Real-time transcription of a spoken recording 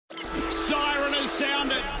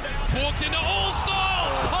sound it. Walks into all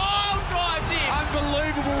styles. Kyle drives in.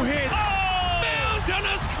 Unbelievable hit. Oh!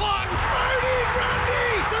 Mountainous clock. Brody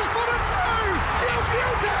Grundy just put it through. You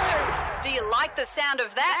beauty. Do you like the sound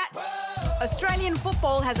of that? Australian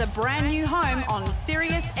football has a brand new home on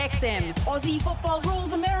Sirius XM. Aussie Football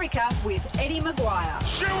Rules America with Eddie Maguire.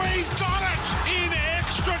 Shuey's got it in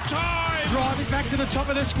extra time. Drive it back to the top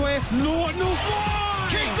of the square. Norton will fly.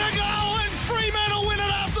 Kick the goal and Fremantle win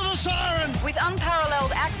it after the siren. With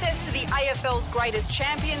unparalleled access to the AFL's greatest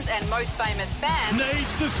champions and most famous fans.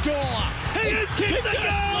 Needs to score. He has kicked the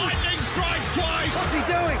goal. Lightning strikes twice. What's he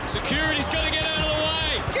doing? Security's got to get out of the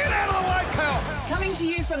way. Get out of the way, pal. Coming to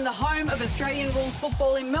you from the home of Australian rules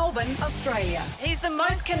football in Melbourne, Australia. He's the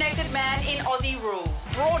most connected man in Aussie rules.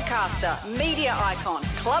 Broadcaster, media icon,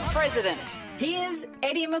 club president. Here's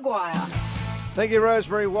Eddie Maguire. Thank you,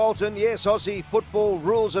 Rosemary Walton. Yes, Aussie Football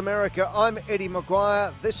Rules America. I'm Eddie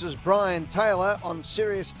Maguire. This is Brian Taylor on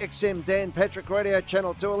Sirius XM Dan Patrick Radio,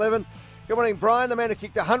 Channel 211. Good morning, Brian. The man who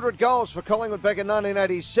kicked 100 goals for Collingwood back in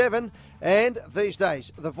 1987. And these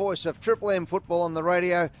days, the voice of Triple M football on the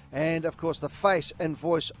radio and, of course, the face and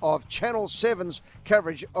voice of Channel 7's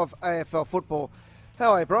coverage of AFL football.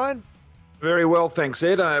 How are you, Brian? Very well, thanks,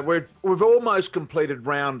 Ed. We've almost completed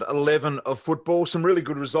round 11 of football. Some really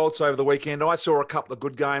good results over the weekend. I saw a couple of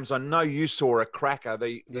good games. I know you saw a cracker.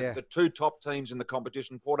 The two top teams in the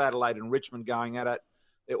competition, Port Adelaide and Richmond, going at it.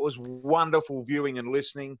 It was wonderful viewing and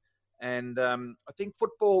listening. And I think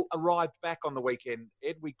football arrived back on the weekend.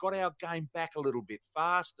 Ed, we got our game back a little bit.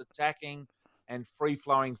 Fast, attacking and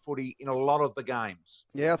free-flowing footy in a lot of the games.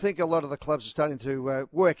 Yeah, I think a lot of the clubs are starting to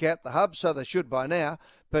work out the hub, so they should by now,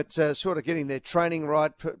 but sort of getting their training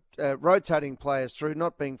right, rotating players through,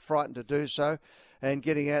 not being frightened to do so, and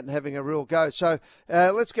getting out and having a real go. So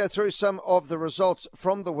let's go through some of the results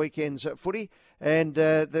from the weekend's footy. And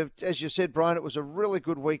as you said, Brian, it was a really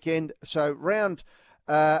good weekend. So round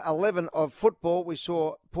 11 of football, we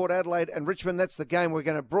saw Port Adelaide and Richmond. That's the game we're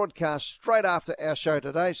going to broadcast straight after our show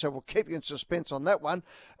today, so we'll keep you in suspense on that one.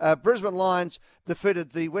 Brisbane Lions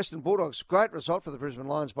defeated the Western Bulldogs. Great result for the Brisbane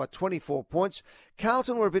Lions by 24 points.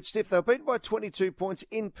 Carlton were a bit stiff. They were beaten by 22 points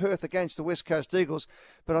in Perth against the West Coast Eagles,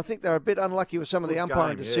 but I think they were a bit unlucky with some of the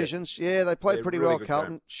umpiring decisions. Yeah, they played pretty well,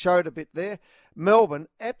 Carlton. Game. Showed a bit there. Melbourne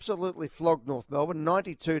absolutely flogged North Melbourne,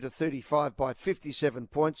 92-35 by 57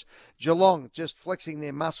 points. Geelong just flexing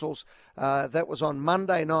their muscles. That was on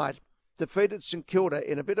Monday night. Defeated St Kilda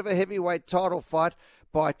in a bit of a heavyweight title fight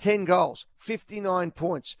by 10 goals, 59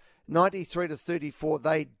 points. 93-34,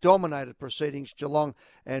 they dominated proceedings, Geelong,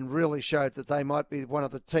 and really showed that they might be one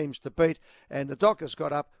of the teams to beat. And the Dockers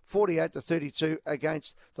got up 48-32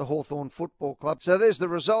 against the Hawthorn Football Club. So there's the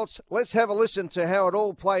results. Let's have a listen to how it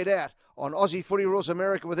all played out on Aussie Footy Rules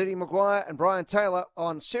America with Eddie Maguire and Brian Taylor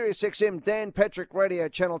on Sirius XM Dan Patrick Radio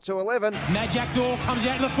Channel 211. Mad Jack Dore comes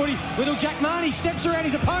out to the footy. Little Jack Marnie steps around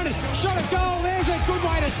his opponent. Shot a goal. There's a good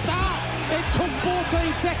way to start. It took 14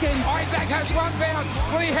 seconds. Isaac has one bounce.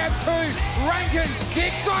 Will he have two? Rankin, the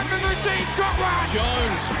excitement machine's got one.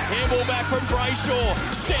 Jones, handball back from Brayshaw.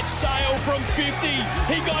 Set sail from 50.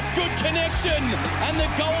 He got good connection. And the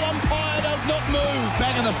goal umpire does not move.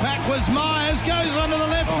 Back of the pack was Myers. Goes onto the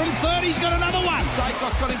left from 30. He's got another one.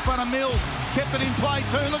 Dacos got in front of Mills. Kept it in play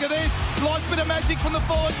too. Look at this. Nice bit of magic from the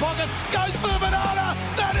forward pocket. Goes for the banana.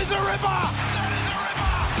 That is a ripper.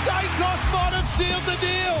 Dacos might have sealed the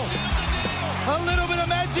deal. A little bit of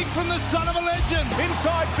magic from the son of a legend.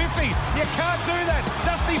 Inside 50. You can't do that.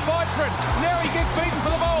 Dusty fights for it. Now he gets beaten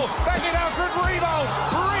for the ball. Back in after it. Revolt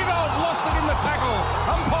lost it in the tackle.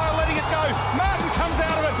 Umpire letting it go. Martin comes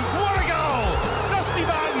out of it. What a goal. Dusty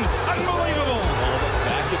Martin. Unbelievable.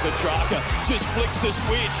 Back to Petrarca. Just flicks the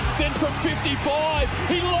switch. Then from 55,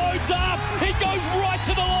 he loads up. He goes right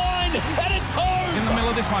to the line. And it's home. In the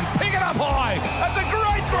middle of this one. Pick it up high. That's a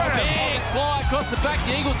great grab. Big fly across the back.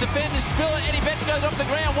 The Eagles defenders spill it. Eddie Betts goes off the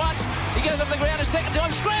ground once. He goes off the ground a second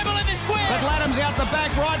time. Scramble in the square. But Laddam's out the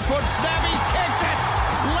back. Right foot stab. He's kicked it.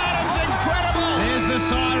 Laddam's incredible. There's the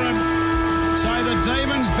siren. So the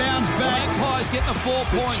Demons bounce back. Magpies getting a 4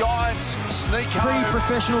 points. Giants sneak home.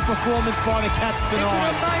 Pre-professional performance by the Cats tonight.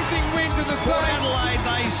 It's an amazing win to the Port side. Adelaide,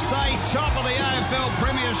 they stay top of the AFL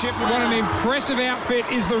Premiership. What an impressive outfit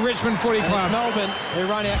is the Richmond Footy Club. Melbourne, who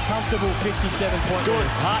run out comfortable 57-point Good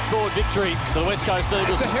hard-fought victory for the West Coast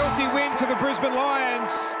Eagles. It's a healthy win to the Brisbane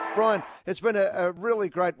Lions. Brian, it's been a really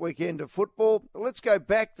great weekend of football. Let's go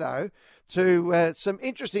back, though, to some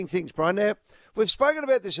interesting things, Brian. Now, we've spoken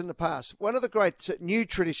about this in the past. One of the great new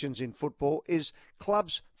traditions in football is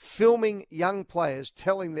clubs filming young players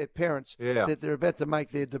telling their parents that they're about to make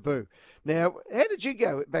their debut. Now, how did you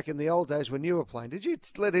go back in the old days when you were playing? Did you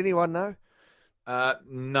let anyone know?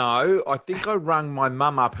 No, I think I rung my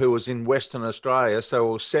mum up who was in Western Australia, so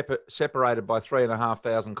we were separated by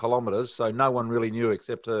 3,500 kilometres, so no one really knew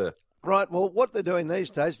except her. Right, well, what they're doing these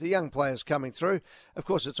days, the young players coming through, of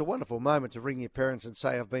course, it's a wonderful moment to ring your parents and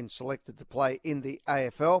say, I've been selected to play in the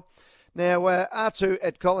AFL. Now, R2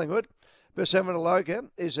 at Collingwood, Bersamataloga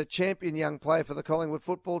is a champion young player for the Collingwood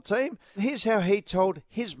football team. Here's how he told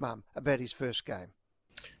his mum about his first game.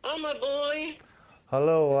 Oh, my boy.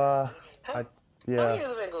 Hello. How are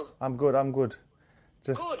you, Ringle? I'm good.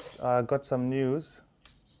 Just good. Got some news.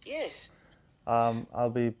 Yes. I'll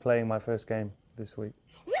be playing my first game this week.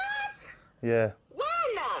 What? Yeah. When?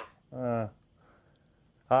 Yeah,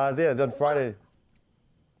 on Friday.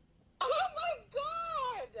 Oh, my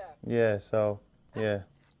God. Yeah, so, yeah.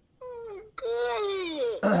 Oh,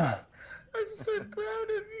 God. I'm so proud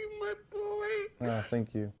of you, my boy. Oh,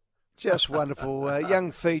 thank you. Just wonderful.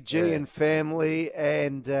 Young Fijian family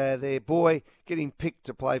and their boy getting picked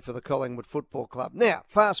to play for the Collingwood Football Club. Now,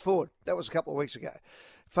 fast forward. That was a couple of weeks ago.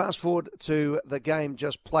 Fast forward to the game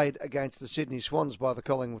just played against the Sydney Swans by the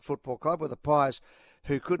Collingwood Football Club, where the Pies,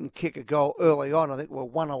 who couldn't kick a goal early on, I think were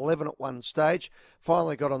 1-11 at one stage,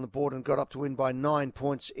 finally got on the board and got up to win by 9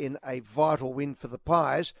 points in a vital win for the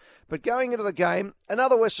Pies. But going into the game,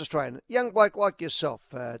 another West Australian, young bloke like yourself,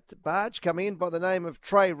 Barge, coming in by the name of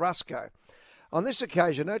Trey Rusco. On this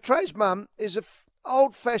occasion, now, Trey's mum is an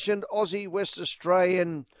old-fashioned Aussie West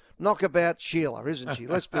Australian knockabout Sheila, isn't she?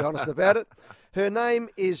 Let's be honest about it. Her name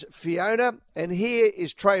is Fiona, and here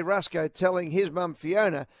is Trey Rusco telling his mum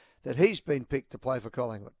Fiona that he's been picked to play for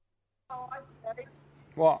Collingwood. Oh, I see.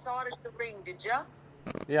 What? Decided to ring, did you?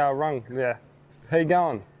 Yeah, I rung, yeah. How you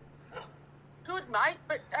going? Good, mate,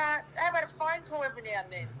 but how about a phone call every now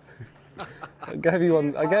and then? I gave you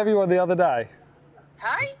one the other day.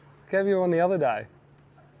 Hey? Gave you one the other day.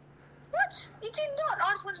 What? You did not.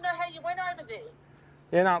 I just wanted to know how you went over there.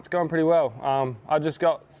 Yeah, no, it's going pretty well. I just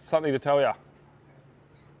got something to tell you.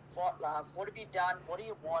 What, love? What have you done? What do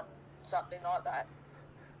you want? Something like that.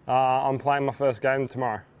 I'm playing my first game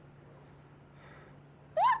tomorrow.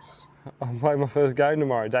 What? I'm playing my first game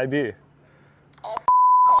tomorrow, debut. Oh,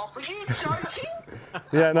 off. Are you joking?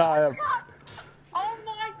 Yeah, no, I am. Oh,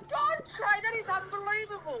 my God, Trey, that is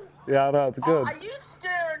unbelievable. Yeah, I know, it's good. Oh, are you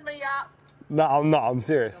stirring me up? No, I'm not. I'm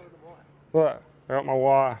serious. Look, I got my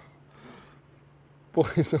wire.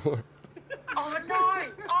 Boys on. Oh, no.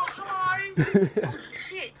 Oh, hello. Oh,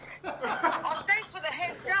 shit. Oh, thanks for the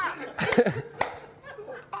heads up.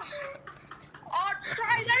 Oh,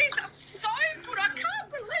 Trey, that is so good. I can't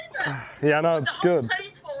believe it. Yeah, no, it's good. Did the whole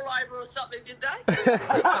team fall over or something, did they?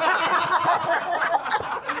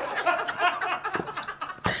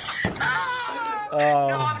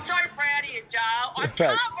 No, I'm so proud of you, Joel. I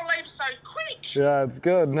can't believe so quick. Yeah, it's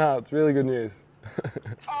good. No, it's really good news.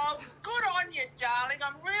 Oh, good on you, darling.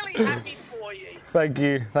 I'm really happy for you. Thank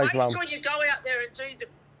you. Thanks, Mum. Make sure you go out there and do the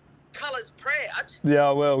colours proud. Yeah,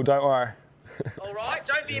 I will. Don't worry. All right?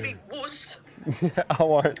 Don't be a big wuss. Yeah, I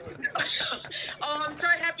won't. Oh, I'm so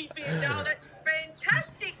happy for you, Joel. That's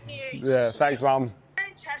fantastic news. Yeah, thanks, Mum.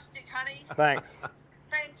 Fantastic, honey. Thanks.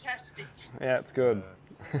 Fantastic. Yeah, it's good.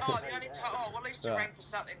 Oh, the only time. Oh, well, at least you rang for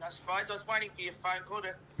something, I suppose. I was waiting for your phone call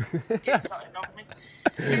to get something off me.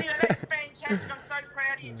 Anyway, that's fantastic. I'm so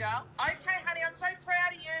proud of you, Joel. Okay, honey, I'm so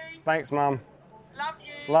proud of you. Thanks, Mum. Love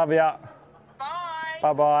you. Love ya. Bye.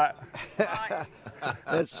 Bye-bye. Bye.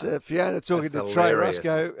 That's Fiona talking to Trey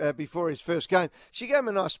Rusco before his first game. She gave him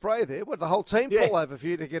a nice spray there. What, the whole team fall over for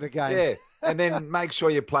you to get a game? Yeah, and then make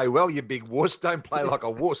sure you play well, you big wuss. Don't play like a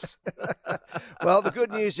wuss. Well, the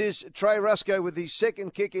good news is Trey Rusco, with his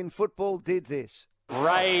second kick in football, did this.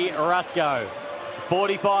 Ray Rusco,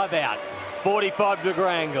 45 out, 45 degree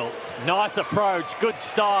angle. Nice approach, good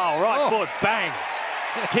style, right foot, bang.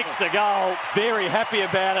 Kicks the goal, very happy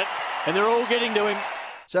about it, and they're all getting to him.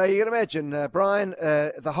 So you can imagine, Brian,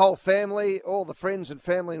 the whole family, all the friends and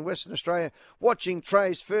family in Western Australia watching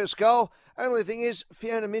Trey's first goal. Only thing is,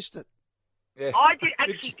 Fiona missed it. Yeah. I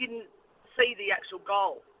didn't see the actual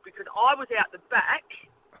goal because I was out the back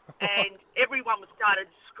and everyone started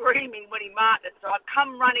screaming when he marked it. So I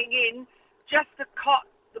come running in just to caught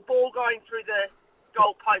the ball going through the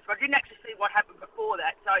goal post. But I didn't actually see what happened before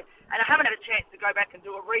that. And I haven't had a chance to go back and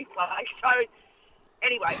do a replay. So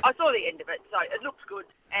anyway, I saw the end of it. So it looks good.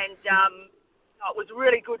 And it was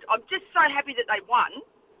really good. I'm just so happy that they won.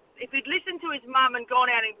 If he'd listened to his mum and gone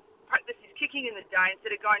out and practiced his kicking in the day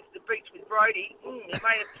instead of going to the beach with Brody, he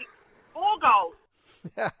may have kicked 4 goals.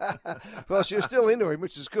 Well, she was still into him,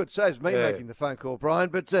 which is good. Saves me making the phone call, Brian.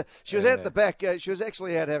 But she was out the back. She was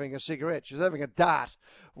actually out having a cigarette. She was having a dart,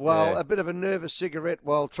 a bit of a nervous cigarette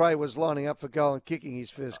while Trey was lining up for goal and kicking his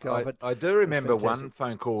first goal. I do remember one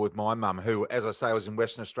phone call with my mum, who, as I say, was in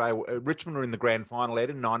Western Australia. Richmond were in the grand final, Ed,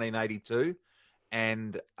 in 1982.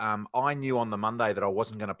 And I knew on the Monday that I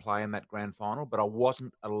wasn't going to play in that grand final, but I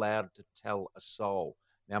wasn't allowed to tell a soul.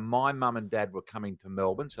 Now, my mum and dad were coming to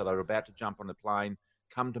Melbourne, so they were about to jump on the plane,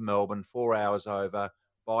 come to Melbourne, 4 hours over,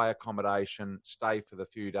 buy accommodation, stay for the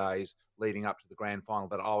few days leading up to the grand final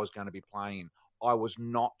that I was going to be playing in. I was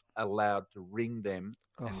not allowed to ring them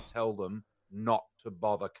and tell them not to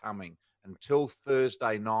bother coming until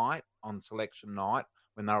Thursday night on selection night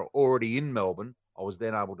when they were already in Melbourne. I was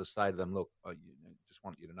then able to say to them, look, I just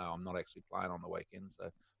want you to know I'm not actually playing on the weekend, so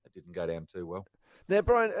it didn't go down too well. Now,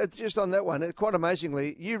 Brian, just on that one, quite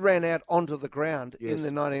amazingly, you ran out onto the ground in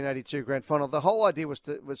the 1982 grand final. The whole idea was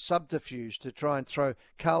subterfuge to try and throw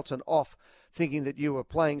Carlton off, thinking that you were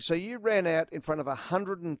playing. So you ran out in front of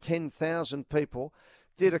 110,000 people,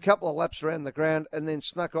 did a couple of laps around the ground, and then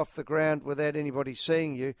snuck off the ground without anybody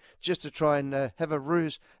seeing you, just to try and have a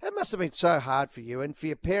ruse. It must have been so hard for you and for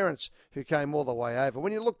your parents who came all the way over.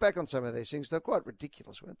 When you look back on some of these things, they're quite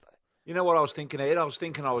ridiculous, weren't they? You know what I was thinking, Ed? I was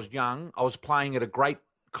thinking I was young. I was playing at a great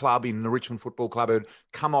club in the Richmond Football Club who'd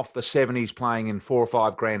come off the 70s playing in 4 or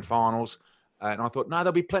 5 grand finals. And I thought, no,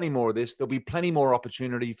 there'll be plenty more of this. There'll be plenty more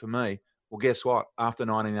opportunity for me. Well, guess what? After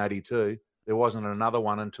 1982, there wasn't another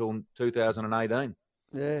one until 2018.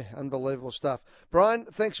 Yeah, unbelievable stuff. Brian,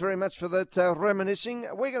 thanks very much for that reminiscing.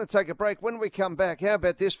 We're going to take a break. When we come back, how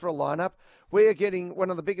about this for a lineup? We're getting one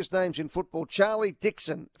of the biggest names in football, Charlie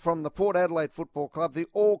Dixon from the Port Adelaide Football Club, the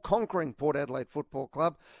all-conquering Port Adelaide Football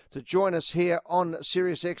Club, to join us here on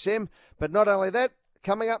Sirius XM. But not only that,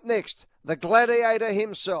 coming up next, the Gladiator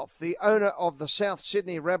himself, the owner of the South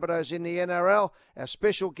Sydney Rabbitohs in the NRL, our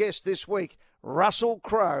special guest this week, Russell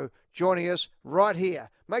Crowe, joining us right here.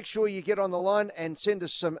 Make sure you get on the line and send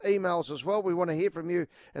us some emails as well. We want to hear from you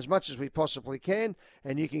as much as we possibly can.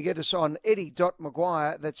 And you can get us on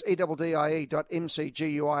Eddie.Maguire, that's EDDIE.MCGUIRE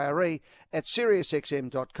at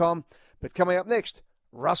SiriusXM.com. But coming up next,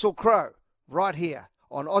 Russell Crowe, right here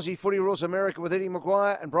on Aussie Footy Rules America with Eddie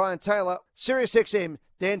Maguire and Brian Taylor, SiriusXM,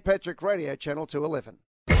 Dan Patrick Radio Channel 211.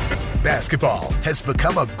 Basketball has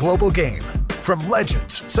become a global game. From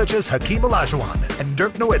legends such as Hakeem Olajuwon and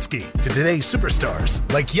Dirk Nowitzki to today's superstars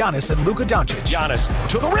like Giannis and Luka Doncic. Giannis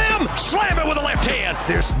to the rim, slam it with a left hand.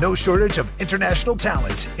 There's no shortage of international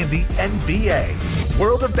talent in the NBA.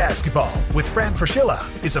 World of Basketball with Fran Fraschilla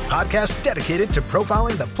is a podcast dedicated to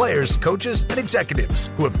profiling the players, coaches, and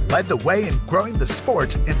executives who have led the way in growing the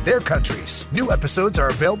sport in their countries. New episodes are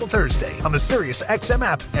available Thursday on the Sirius XM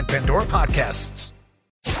app and Pandora Podcasts.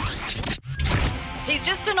 He's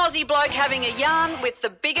just an Aussie bloke having a yarn with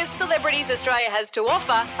the biggest celebrities Australia has to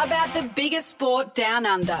offer about the biggest sport down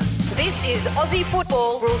under. This is Aussie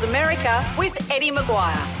Football Rules America with Eddie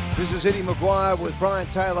Maguire. This is Eddie Maguire with Brian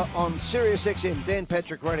Taylor on Sirius XM, Dan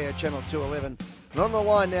Patrick Radio Channel 211. And on the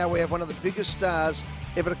line now we have one of the biggest stars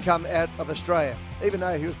ever to come out of Australia. Even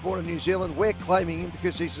though he was born in New Zealand, we're claiming him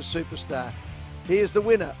because he's a superstar. He is the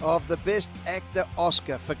winner of the Best Actor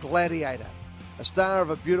Oscar for Gladiator. A star of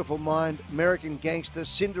A Beautiful Mind, American Gangster,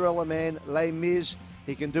 Cinderella Man, Les Mis.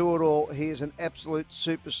 He can do it all. He is an absolute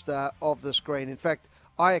superstar of the screen. In fact,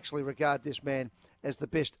 I actually regard this man as the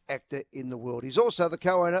best actor in the world. He's also the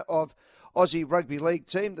co-owner of Aussie Rugby League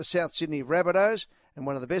team, the South Sydney Rabbitohs, and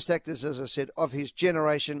one of the best actors, as I said, of his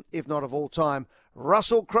generation, if not of all time.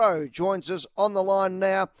 Russell Crowe joins us on the line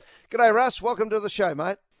now. G'day, Russ. Welcome to the show,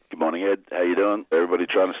 mate. Good morning, Ed. How you doing? Everybody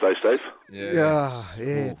trying to stay safe? Yeah.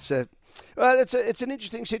 Well, it's an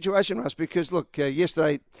interesting situation, Russ, because, look,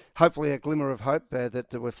 yesterday, hopefully a glimmer of hope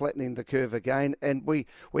that we're flattening the curve again, and we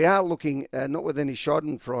are looking, not with any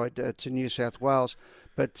schadenfreude, to New South Wales,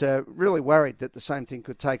 but really worried that the same thing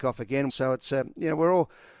could take off again. So it's,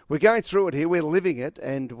 we're going through it here, we're living it,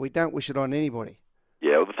 and we don't wish it on anybody.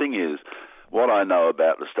 Yeah, well, the thing is, what I know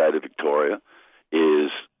about the state of Victoria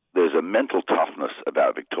is there's a mental toughness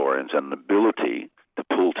about Victorians and an ability to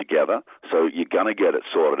pull together, so you're going to get it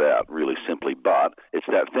sorted out really simply. But it's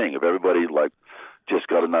that thing of everybody just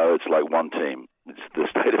got to know it's like one team. It's the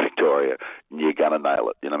state of Victoria, and you're going to nail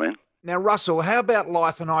it. You know what I mean? Now, Russell, how about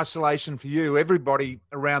life in isolation for you? Everybody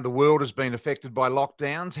around the world has been affected by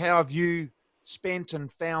lockdowns. How have you spent and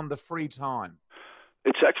found the free time?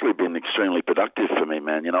 It's actually been extremely productive for me,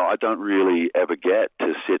 man. I don't really ever get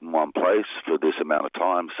to sit in one place for this amount of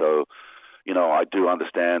time, so I do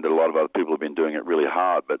understand that a lot of other people have been doing it really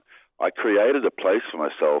hard, but I created a place for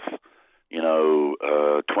myself,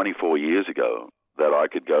 24 years ago that I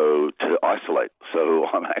could go to isolate. So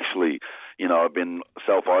I'm actually, I've been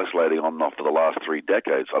self-isolating on and off for the last 3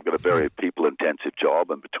 decades. I've got a very people-intensive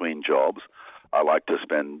job, and between jobs, I like to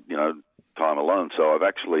spend, time alone. So I've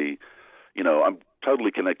actually, I'm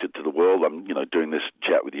totally connected to the world. I'm, doing this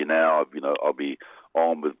chat with you now. I'll be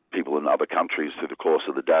on with people in other countries through the course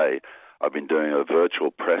of the day. I've been doing a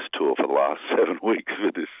virtual press tour for the last 7 weeks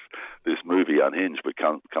with this movie Unhinged, which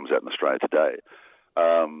comes out in Australia today.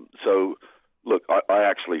 So, look, I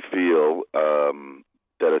actually feel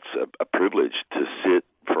that it's a privilege to sit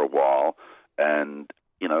for a while and,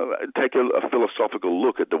 take a philosophical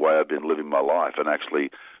look at the way I've been living my life and actually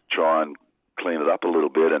try and clean it up a little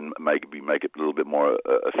bit and make it a little bit more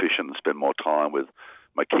efficient and spend more time with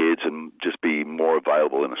my kids and just be more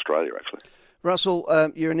available in Australia, actually. Russell,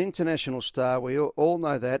 you're an international star. We all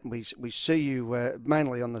know that, and we see you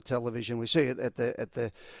mainly on the television. We see it at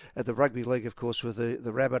the rugby league, of course, with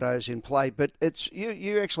the Rabbitohs in play. But it's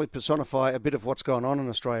you actually personify a bit of what's gone on in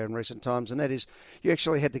Australia in recent times, and that is you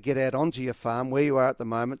actually had to get out onto your farm where you are at the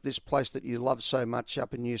moment, this place that you love so much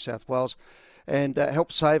up in New South Wales, and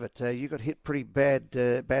help save it. You got hit pretty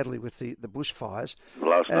badly with the bushfires.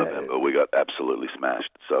 Last November, we got absolutely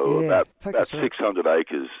smashed. So about 600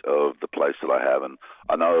 acres of the place that I have, and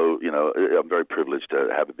I know, I'm very privileged to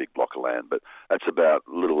have a big block of land, but that's about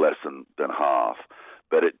a little less than half.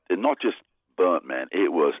 But it not just burnt, man.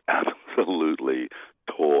 It was absolutely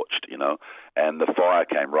torched, and the fire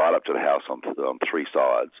came right up to the house on 3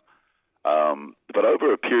 sides. But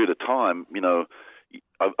over a period of time,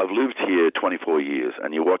 I've lived here 24 years,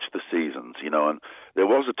 and you watch the seasons, and there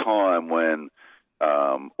was a time when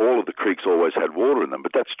all of the creeks always had water in them,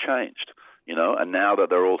 but that's changed, and now that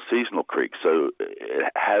they're all seasonal creeks. So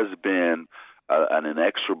it has been an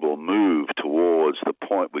inexorable move towards the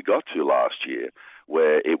point we got to last year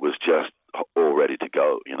where it was just all ready to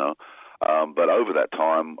go, But over that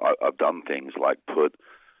time, I've done things like put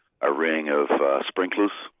a ring of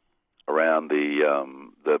sprinklers around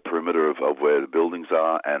the perimeter of where the buildings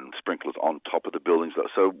are, and sprinklers on top of the buildings.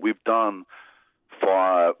 So we've done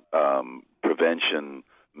fire prevention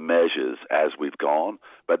measures as we've gone,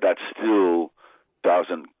 but that still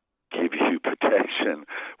doesn't give you protection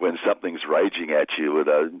when something's raging at you with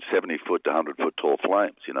a 70-foot to 100-foot tall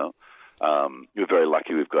flames, We're very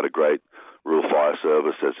lucky we've got a great rural fire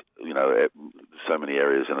service, as, so many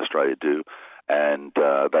areas in Australia do. And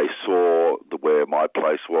they saw where my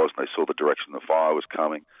place was, and they saw the direction the fire was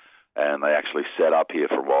coming, and they actually set up here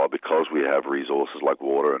for a while because we have resources like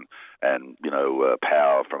water and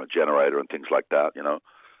power from a generator and things like that,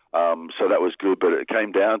 So that was good, but it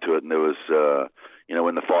came down to it, and there was,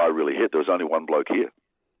 when the fire really hit, there was only one bloke here,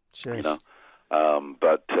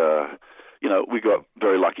 But we got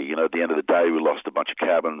very lucky. At the end of the day, we lost a bunch of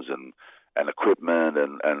cabins and equipment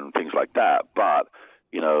and things like that, but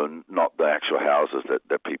not the actual houses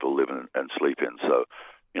that people live in and sleep in. So,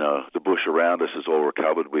 the bush around us is all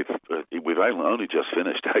recovered. We've only just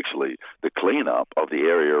finished, actually, the cleanup of the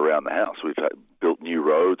area around the house. We've built new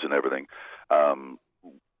roads and everything,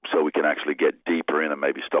 so we can actually get deeper in and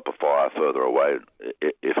maybe stop a fire further away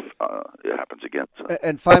if it happens again. So.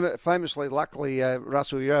 And famously, luckily,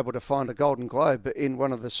 Russell, you're able to find a Golden Globe in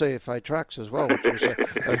one of the CFA trucks as well. Which was,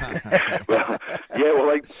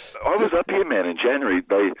 I was up here, man, in January.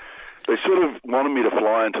 They sort of wanted me to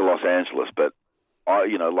fly into Los Angeles, but I,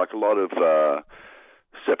 like a lot of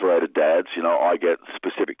separated dads, I get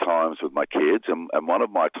specific times with my kids, and one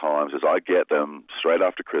of my times is I get them straight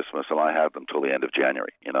after Christmas, and I have them till the end of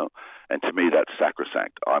January, and to me that's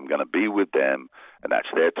sacrosanct. I'm going to be with them, and that's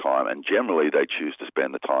their time, and generally they choose to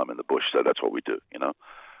spend the time in the bush, so that's what we do, and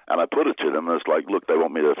I put it to them, and it's like, look, they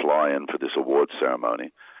want me to fly in for this awards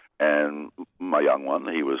ceremony, and my young one,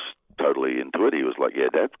 he was totally into it. He was like, yeah,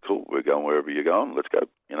 Dad, cool, we're going wherever you're going, let's go,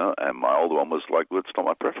 and my older one was like, well, it's not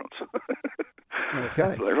my preference.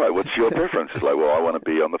 Okay. Like, right, what's your preference? It's like, well, I want to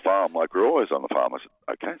be on the farm like we're always on the farm. I said,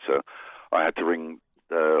 okay. So I had to ring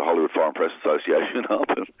the Hollywood Foreign Press Association up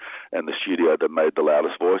and the studio that made the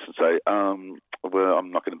loudest voice and say, well,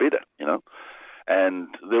 I'm not going to be there, And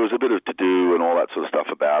there was a bit of to-do and all that sort of stuff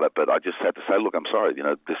about it, but I just had to say, look, I'm sorry,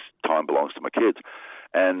 this time belongs to my kids.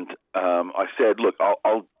 And I said, look,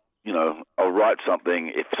 I'll write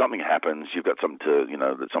something. If something happens, you've got something to,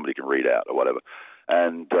 that somebody can read out or whatever.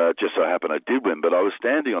 And just so happened I did win, but I was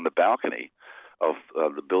standing on the balcony of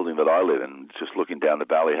the building that I live in, just looking down the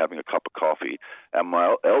valley, having a cup of coffee, and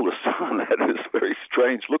my eldest son had this very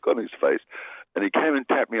strange look on his face, and he came and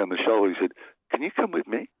tapped me on the shoulder. He said, can you come with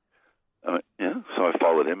me? I went, yeah. So I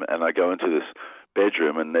followed him, and I go into this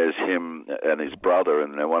bedroom, and there's him and his brother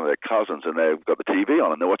and one of their cousins, and they've got the TV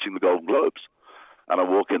on, and they're watching the Golden Globes. And I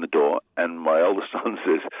walk in the door, and my eldest son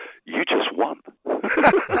says, "You just won."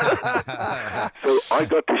 So I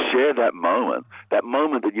got to share that moment that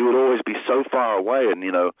you would always be so far away. And,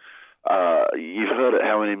 you know, you've heard it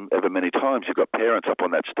however many times. You've got parents up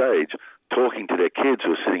on that stage talking to their kids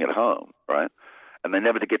who are sitting at home, right? And they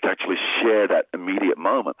never get to actually share that immediate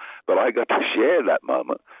moment. But I got to share that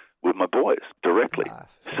moment with my boys directly.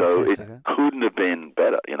 So it couldn't have been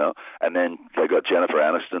better, you know. And then they got Jennifer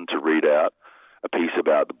Aniston to read out a piece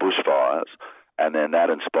about the bushfires, and then that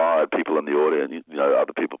inspired people in the audience, you know,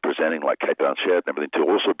 other people presenting like Kate Blanchett and everything to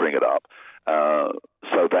also bring it up.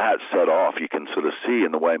 So that set off, you can sort of see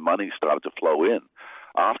in the way money started to flow in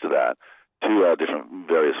after that to different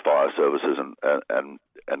various fire services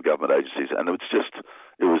and government agencies. And it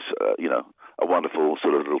was you know, a wonderful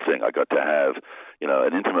sort of little thing. I got to have, you know,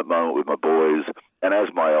 an intimate moment with my boys. And as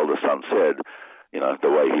my eldest son said, you know, the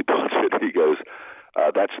way he puts it, he goes,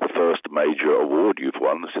 "That's the first major award you've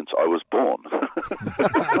won since I was born."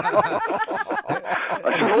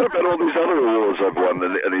 I said, "What about all these other awards I've won?"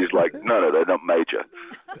 And he's like, no, they're not major.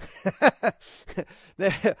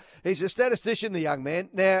 Now, he's a statistician, the young man.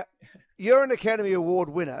 Now, you're an Academy Award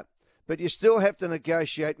winner, but you still have to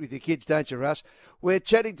negotiate with your kids, don't you, Russ? We're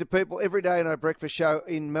chatting to people every day in our breakfast show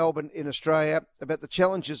in Melbourne, in Australia, about the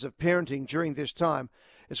challenges of parenting during this time.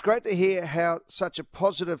 It's great to hear how such a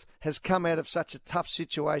positive has come out of such a tough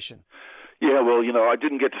situation. Yeah, well, you know, I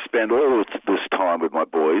didn't get to spend all of this time with my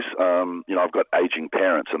boys. You know, I've got aging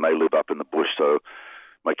parents and they live up in the bush, so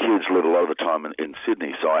my kids live a lot of the time in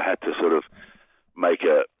Sydney, so I had to sort of make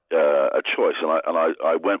a choice. And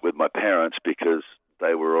I went with my parents because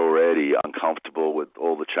they were already uncomfortable with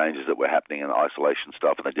all the changes that were happening in isolation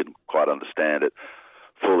stuff, and they didn't quite understand it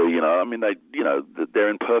fully. You know, I mean, they're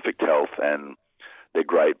in perfect health and they're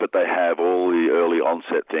great, but they have all the early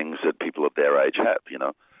onset things that people of their age have, you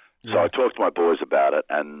know. Yeah. So I talked to my boys about it,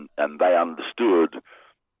 and they understood,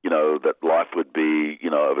 you know, that life would be, you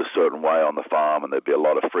know, of a certain way on the farm and there'd be a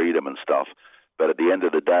lot of freedom and stuff. But at the end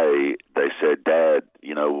of the day, they said, "Dad,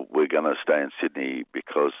 you know, we're going to stay in Sydney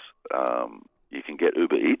because you can get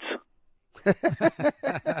Uber Eats."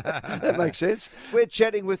 That makes sense. We're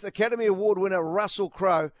chatting with Academy Award winner Russell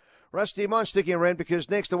Crowe. Russ, do you mind sticking around? Because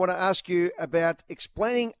next I want to ask you about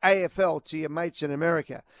explaining AFL to your mates in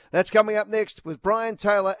America. That's coming up next with Brian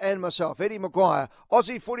Taylor and myself, Eddie Maguire,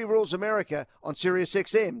 Aussie Footy Rules America on Sirius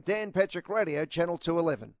XM, Dan Patrick Radio, Channel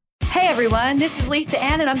 211. Hey everyone, this is Lisa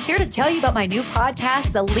Ann, and I'm here to tell you about my new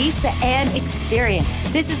podcast, The Lisa Ann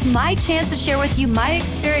Experience. This is my chance to share with you my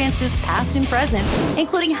experiences, past and present,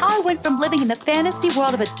 including how I went from living in the fantasy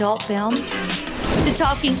world of adult films to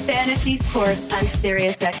talking fantasy sports on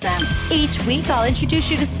Sirius XM. Each week, I'll introduce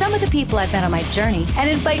you to some of the people I've met on my journey and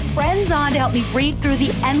invite friends on to help me read through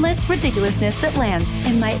the endless ridiculousness that lands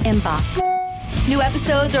in my inbox. New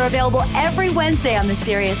episodes are available every Wednesday on the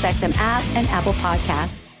Sirius XM app and Apple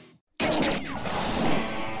Podcasts.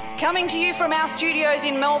 Coming to you from our studios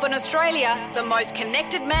in Melbourne, Australia, the most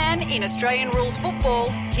connected man in Australian rules football,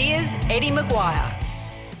 here's Eddie Maguire.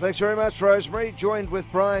 Thanks very much, Rosemary. Joined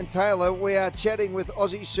with Brian Taylor, we are chatting with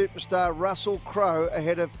Aussie superstar Russell Crowe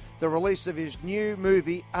ahead of the release of his new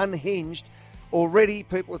movie, Unhinged. Already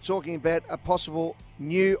people are talking about a possible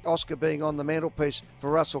new Oscar being on the mantelpiece for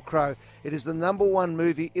Russell Crowe. It is the #1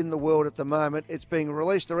 movie in the world at the moment. It's being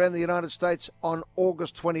released around the United States on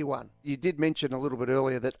August 21. You did mention a little bit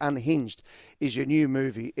earlier that Unhinged is your new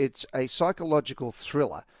movie. It's a psychological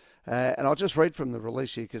thriller. And I'll just read from the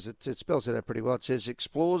release here because it spells it out pretty well. It says,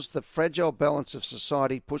 explores the fragile balance of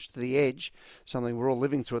society pushed to the edge, something we're all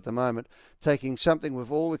living through at the moment, taking something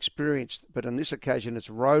we've all experienced, but on this occasion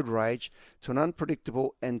it's road rage, to an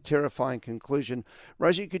unpredictable and terrifying conclusion.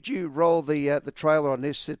 Rosie, could you roll the trailer on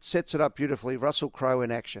this? It sets it up beautifully. Russell Crowe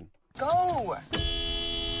in action. Go!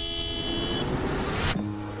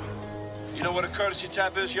 You know what a courtesy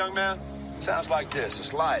tap is, young man? Sounds like this.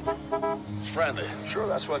 It's light. It's friendly. Sure,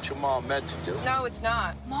 that's what your mom meant to do. No, it's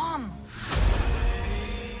not. Mom!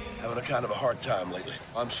 Having a kind of a hard time lately.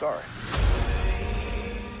 I'm sorry.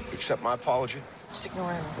 Accept my apology? Just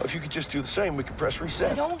ignore him. Well, if you could just do the same, we could press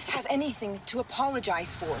reset. I don't have anything to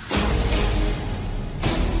apologize for.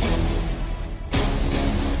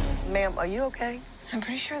 Ma'am, are you okay? I'm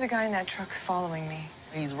pretty sure the guy in that truck's following me.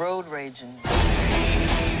 He's road raging.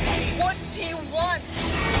 What do you want?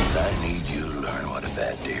 I need you to learn what a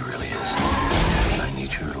bad day really is. I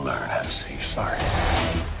need you to learn how to say you're sorry.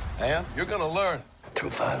 And you're gonna learn. Through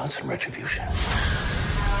violence and retribution.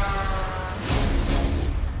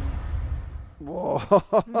 Whoa.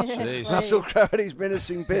 Russell Crowe at his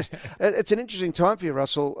menacing best. It's an interesting time for you,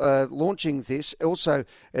 Russell, launching this. Also,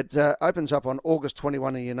 it opens up on August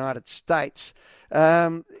 21 in the United States.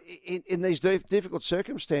 In these difficult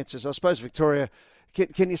circumstances, I suppose, Victoria,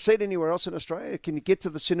 can you see it anywhere else in Australia? Can you get to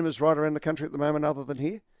the cinemas right around the country at the moment other than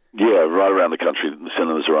here? Yeah, right around the country, the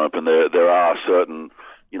cinemas are open. There are certain,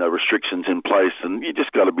 restrictions in place, and you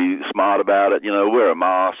just got to be smart about it. Wear a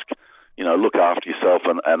mask, look after yourself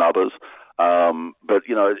and others. But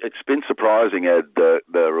it's been surprising, Ed,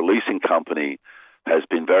 the releasing company has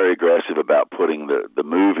been very aggressive about putting the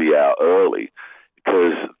movie out early,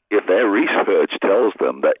 because if their research tells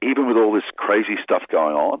them that even with all this crazy stuff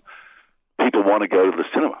going on, people want to go to the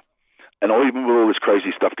cinema. And even with all this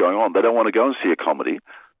crazy stuff going on, they don't want to go and see a comedy.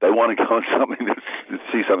 They want to go on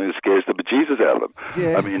see something that scares the bejesus out of them.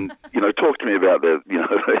 Yeah. I mean, talk to me about the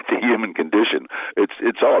human condition.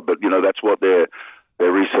 It's odd, but that's what their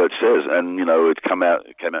research says. And it came out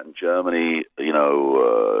in Germany,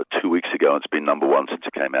 2 weeks ago, and it's been number one since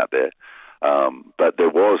it came out there. But there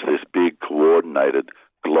was this big coordinated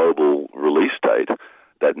global release date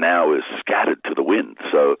that now is scattered to the wind.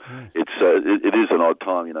 So it is an odd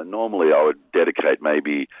time. Normally I would dedicate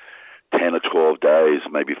maybe 10 or 12 days,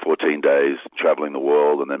 maybe 14 days traveling the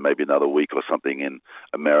world, and then maybe another week or something in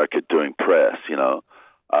America doing press,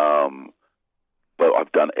 But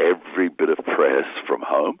I've done every bit of press from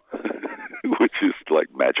home, which is like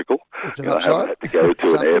magical. It's an upside. I haven't had to go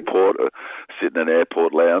to an airport or sit in an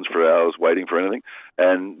airport lounge for hours waiting for anything.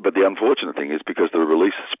 But the unfortunate thing is, because the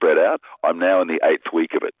release is spread out, I'm now in the 8th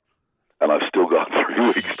week of it. And I've still got 3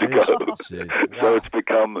 weeks to go. So it's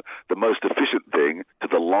become the most efficient thing to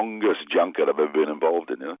the longest junket I've ever been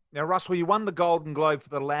involved in. Now, Russell, you won the Golden Globe for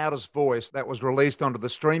the loudest voice that was released onto the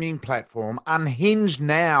streaming platform. Unhinged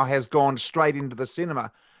now has gone straight into the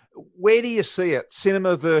cinema. Where do you see it,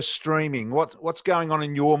 cinema versus streaming? What's going on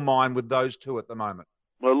in your mind with those two at the moment?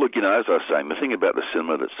 Well, look, as I was saying, the thing about the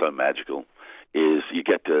cinema that's so magical is you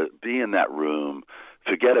get to be in that room,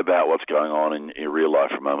 forget about what's going on in real life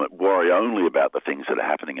for a moment, worry only about the things that are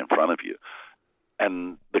happening in front of you.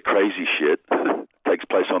 And the crazy shit takes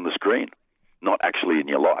place on the screen, not actually in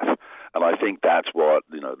your life. And I think that's what,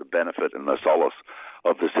 the benefit and the solace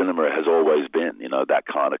of the cinema has always been, that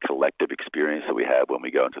kind of collective experience that we have when we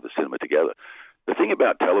go into the cinema together. The thing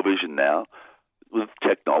about television now, with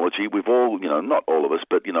technology, we've all, not all of us,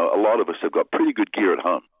 but, a lot of us have got pretty good gear at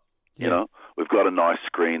home. Yeah. We've got a nice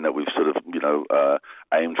screen that we've sort of,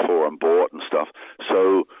 aimed for and bought and stuff.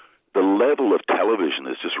 So the level of television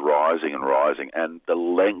is just rising and rising, and the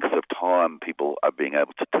length of time people are being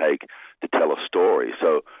able to take to tell a story.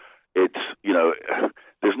 So it's,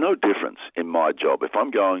 there's no difference in my job. If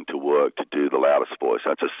I'm going to work to do The Loudest Voice,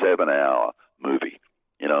 that's a 7-hour movie.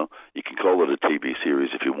 You can call it a TV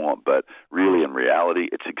series if you want, but really in reality,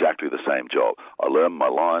 it's exactly the same job. I learn my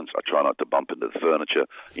lines, I try not to bump into the furniture,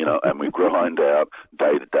 and we grind out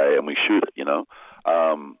day to day and we shoot it,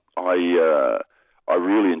 I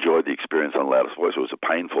really enjoyed the experience on Loudest Voice. It was a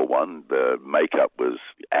painful one. The makeup was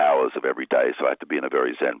hours of every day, so I had to be in a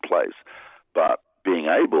very zen place. But being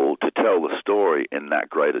able to tell the story in that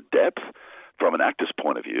greater depth from an actor's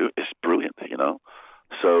point of view is brilliant,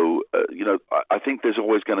 So, I think there's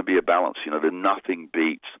always going to be a balance. Nothing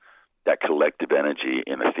beats that collective energy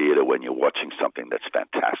in a theater when you're watching something that's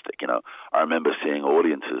fantastic. I remember seeing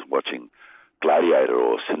audiences watching Gladiator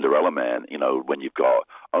or Cinderella Man, when you've got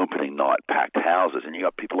opening night packed houses and you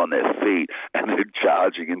got people on their feet and they're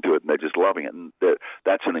charging into it and they're just loving it. And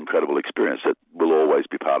that's an incredible experience that will always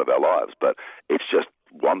be part of our lives. But it's just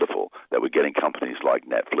wonderful that we're getting companies like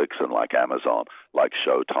Netflix and like Amazon, like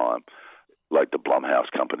Showtime, like the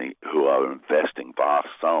Blumhouse company, who are investing vast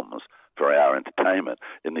sums for our entertainment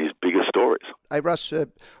in these bigger stories. Hey, Russ, I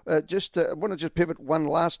want to just pivot one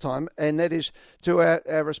last time, and that is to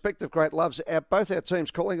our respective great loves. Both our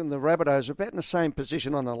teams, calling them the Rabbitohs, are about in the same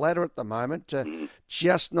position on the ladder at the moment,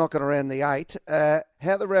 just knocking around the 8.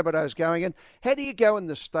 How the Rabbitohs going, and how do you go in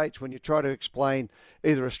the States when you try to explain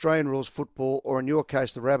either Australian rules football or, in your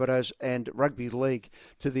case, the Rabbitohs and rugby league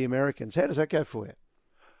to the Americans? How does that go for you?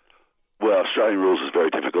 Well, Australian rules is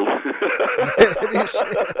very difficult.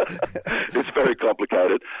 It's very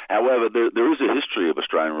complicated. However, there is a history of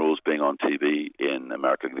Australian rules being on TV in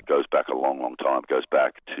America that goes back a long, long time. It goes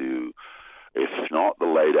back to, if not the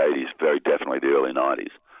late 80s, very definitely the early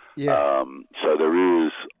 90s. Yeah. So there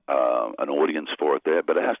is an audience for it there,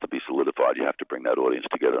 but it has to be solidified. You have to bring that audience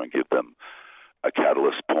together and give them a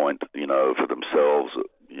catalyst point, for themselves,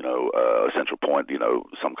 a central point,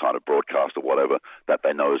 some kind of broadcast or whatever that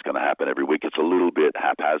they know is going to happen every week. It's a little bit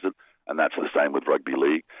haphazard, and that's the same with rugby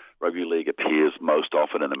league. Rugby league appears most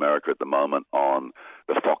often in America at the moment on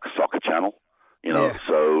the Fox Soccer channel.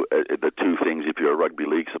 So the two things, if you're a rugby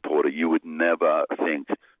league supporter, you would never think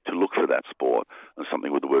to look for that sport and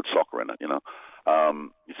something with the word soccer in it,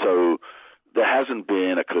 So there hasn't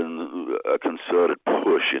been a concerted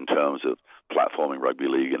push in terms of platforming rugby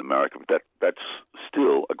league in America, but that's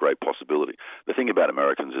still a great possibility. The thing about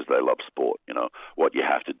Americans is they love sport. What you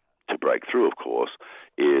have to break through, of course,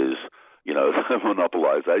 is, the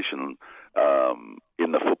monopolization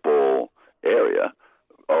in the football area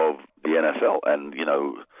of the NFL. And,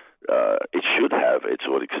 it should have its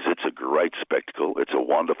audience because it's a great spectacle. It's a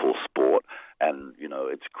wonderful sport. And,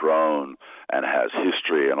 it's grown and has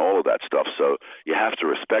history and all of that stuff. So you have to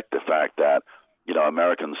respect the fact that,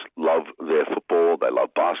 Americans love their football. They love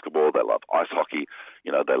basketball. They love ice hockey.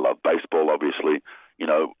 They love baseball, obviously.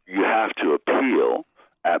 You have to appeal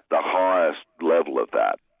at the highest level of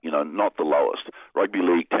that, not the lowest. Rugby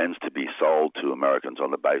league tends to be sold to Americans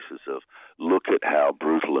on the basis of look at how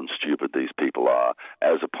brutal and stupid these people are,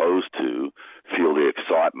 as opposed to feel the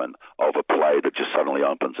excitement of a play that just suddenly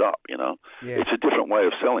opens up, Yeah. It's a different way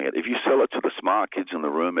of selling it. If you sell it to the smart kids in the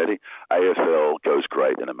room, Eddie, AFL goes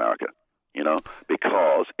great in America.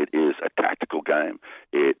 Because it is a tactical game.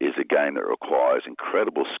 It is a game that requires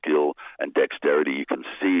incredible skill and dexterity. You can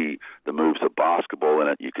see the moves of basketball in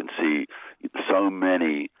it. You can see so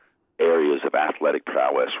many areas of athletic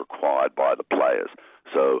prowess required by the players.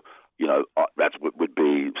 So, that's what would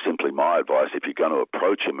be simply my advice. If you're going to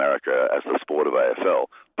approach America as the sport of AFL,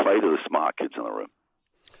 play to the smart kids in the room.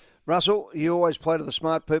 Russell, you always play to the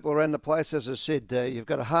smart people around the place. As I said, you've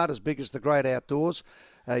got a heart as big as the great outdoors.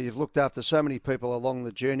 You've looked after so many people along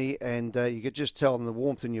the journey, and you could just tell in the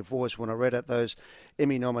warmth in your voice when I read out those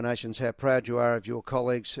Emmy nominations how proud you are of your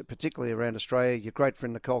colleagues, particularly around Australia. Your great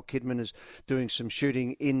friend Nicole Kidman is doing some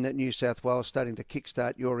shooting in New South Wales, starting to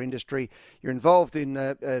kickstart your industry. You're involved in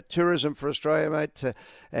tourism for Australia, mate,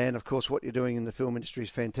 and of course what you're doing in the film industry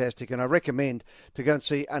is fantastic. And I recommend to go and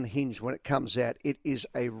see Unhinged when it comes out. It is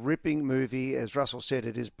a ripping movie. As Russell said,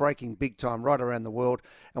 it is breaking big time right around the world,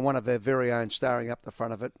 and one of our very own starring up the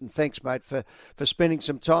front of it. And thanks, mate, for spending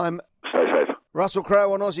some time. Stay safe. Russell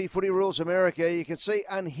Crowe on Aussie Footy Rules America. You can see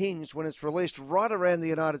Unhinged when it's released right around the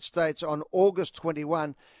United States on August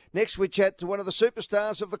 21. Next, we chat to one of the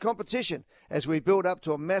superstars of the competition as we build up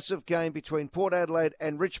to a massive game between Port Adelaide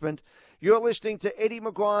and Richmond. You're listening to Eddie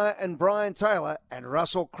Maguire and Brian Taylor and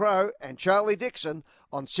Russell Crowe and Charlie Dixon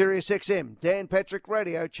on Sirius XM, Dan Patrick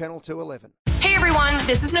Radio, Channel 211. Hey everyone,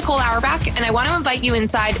 this is Nicole Auerbach, and I want to invite you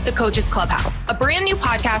inside the Coaches Clubhouse, a brand new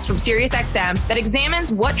podcast from SiriusXM that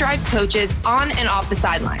examines what drives coaches on and off the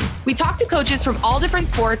sidelines. We talk to coaches from all different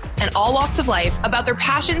sports and all walks of life about their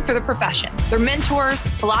passion for the profession, their mentors,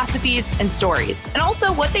 philosophies, and stories, and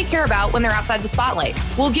also what they care about when they're outside the spotlight.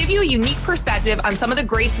 We'll give you a unique perspective on some of the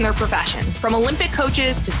greats in their profession, from Olympic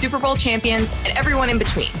coaches to Super Bowl champions and everyone in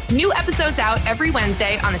between. New episodes out every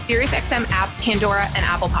Wednesday on the SiriusXM app, Pandora, and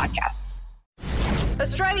Apple Podcasts.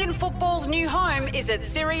 Australian football's new home is at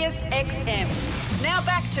Sirius XM. Now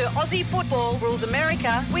back to Aussie Football Rules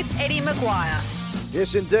America with Eddie Maguire.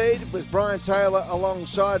 Yes, indeed, with Brian Taylor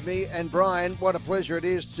alongside me. And Brian, what a pleasure it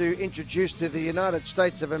is to introduce to the United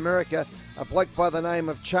States of America a bloke by the name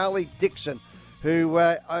of Charlie Dixon, who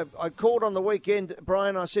I called on the weekend,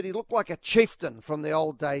 Brian. I said he looked like a chieftain from the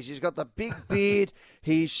old days. He's got the big beard.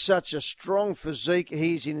 He's such a strong physique.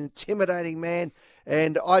 He's an intimidating man.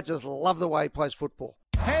 And I just love the way he plays football.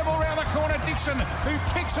 Handball round the corner, Dixon, who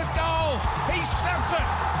kicks it goal. He snaps it.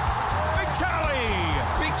 Big Charlie.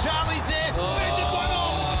 Big Charlie's there. Fended one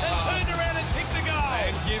off and turned around and kicked the goal.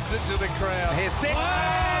 And gives it to the crowd. Here's Dixon.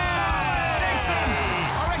 Dixon.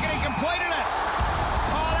 I reckon he completed it.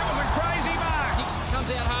 Oh, that was a crazy mark. Dixon comes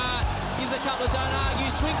out hard, gives a couple of don't argue,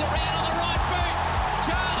 swings it round on the right boot.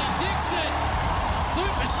 Charlie Dixon,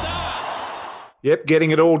 superstar. Yep,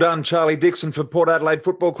 getting it all done, Charlie Dixon for Port Adelaide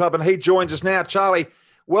Football Club, and he joins us now. Charlie,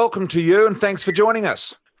 welcome to you, and thanks for joining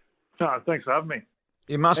us. Oh, thanks for having me.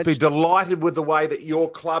 You must be delighted with the way that your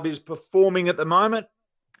club is performing at the moment.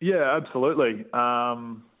 Yeah, absolutely.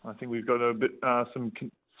 I think we've got a bit some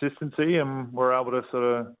consistency, and we're able to sort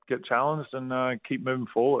of get challenged and keep moving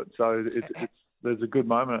forward. So there's a good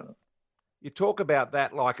moment. You talk about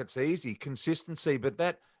that like it's easy, consistency, but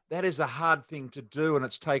that is a hard thing to do, and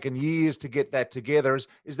it's taken years to get that together.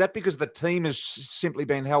 Is that because the team has simply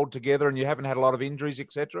been held together and you haven't had a lot of injuries,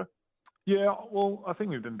 etc.? Yeah, well, I think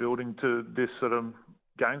we've been building to this sort of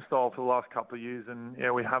game style for the last couple of years, and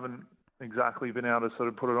we haven't exactly been able to sort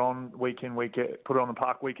of put it on week in, week out, put it on the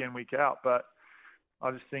park week in, week out. But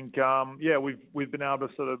I just think, we've been able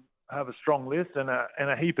to sort of have a strong list and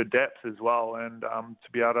a heap of depth as well, and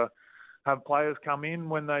to be able to have players come in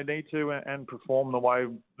when they need to and perform the way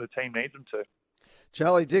the team needs them to.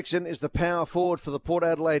 Charlie Dixon is the power forward for the Port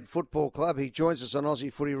Adelaide Football Club. He joins us on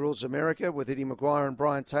Aussie Footy Rules America with Eddie Maguire and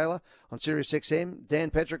Brian Taylor on Sirius XM, Dan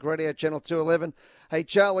Patrick, Radio Channel 211. Hey,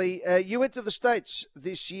 Charlie, you went to the States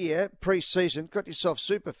this year, pre-season, got yourself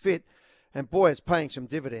super fit, and boy, it's paying some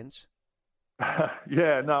dividends.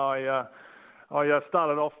 Yeah, no, I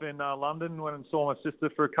started off in London, went and saw my sister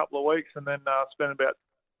for a couple of weeks, and then spent about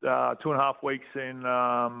 2.5 weeks in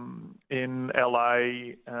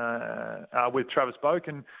LA with Travis Boak,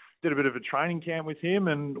 and did a bit of a training camp with him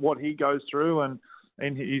and what he goes through and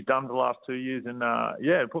he's done for the last 2 years, and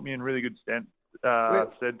it put me in really good stead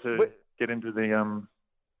to get into the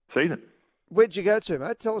season. Where'd you go to,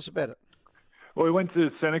 mate? Tell us about it. Well, we went to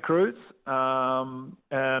Santa Cruz,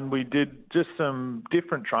 and we did just some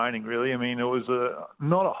different training, really. I mean, it was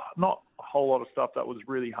not a whole lot of stuff that was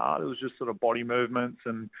really hard. It was just sort of body movements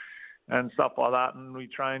and stuff like that. And we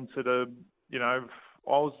trained sort of, I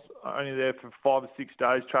was only there for 5 or 6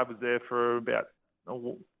 days. Trav was there for about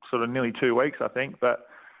sort of nearly 2 weeks, I think. But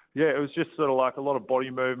yeah, it was just sort of like a lot of body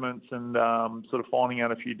movements and sort of finding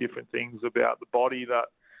out a few different things about the body that,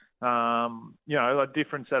 a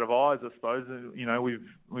different set of eyes, I suppose.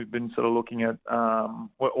 We've been sort of looking at,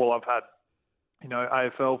 I've had,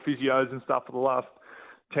 AFL physios and stuff for the last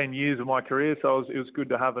 10 years of my career, so it was good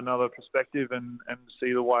to have another perspective and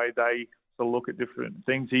see the way they sort of look at different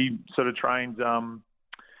things. He sort of trains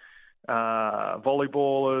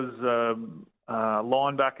volleyballers,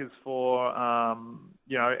 linebackers for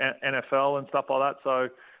NFL and stuff like that. So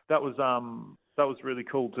that was really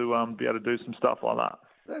cool to be able to do some stuff like that.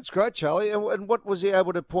 That's great, Charlie. And what was he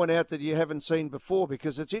able to point out that you haven't seen before?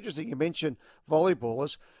 Because it's interesting you mentioned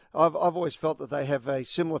volleyballers. I've always felt that they have a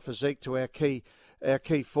similar physique to our key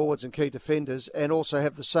forwards and key defenders, and also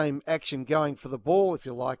have the same action going for the ball, if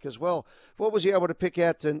you like, as well. What was he able to pick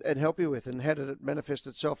out and help you with, and how did it manifest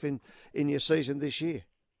itself in your season this year?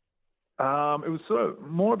 It was sort of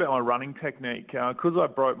more about my running technique. Because I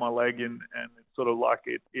broke my leg and it's sort of like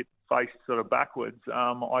it faced sort of backwards,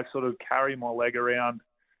 I sort of carry my leg around.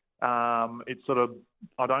 I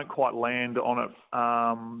don't quite land on it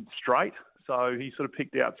straight. So he sort of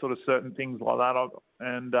picked out sort of certain things like that,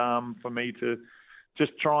 and for me to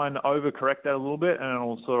just try and overcorrect that a little bit, and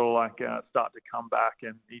it'll sort of like start to come back.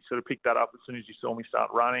 And he sort of picked that up as soon as you saw me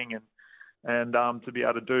start running, and to be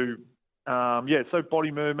able to do, so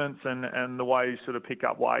body movements and the way you sort of pick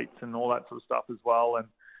up weights and all that sort of stuff as well. And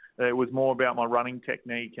it was more about my running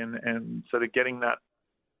technique and sort of getting that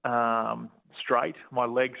straight, my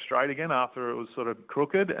leg straight again after it was sort of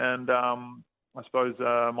crooked, and I suppose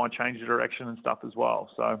my change of direction and stuff as well.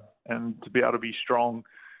 So, and to be able to be strong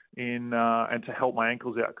in and to help my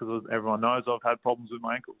ankles out, because everyone knows I've had problems with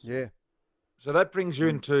my ankles. Yeah. So that brings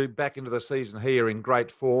you back into the season here in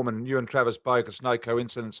great form, and you and Travis Boak, it's no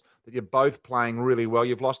coincidence that you're both playing really well.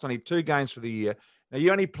 You've lost only 2 games for the year. Now,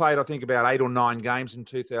 you only played, I think, about 8 or 9 games in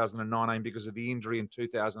 2019 because of the injury in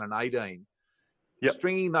 2018. Yep.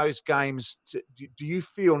 Stringing those games, do you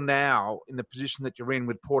feel now, in the position that you're in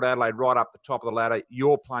with Port Adelaide right up the top of the ladder,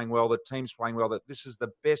 you're playing well, the team's playing well, that this is the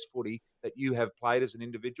best footy that you have played as an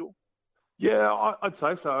individual? Yeah, I'd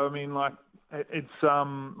say so. I mean, like, it's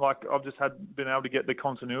like I've just been able to get the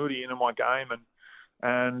continuity into my game,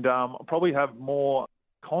 and I probably have more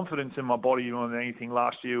confidence in my body more than anything.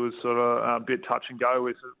 Last year was sort of a bit touch and go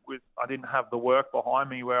with I didn't have the work behind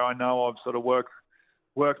me, where I know I've sort of worked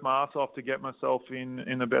my ass off to get myself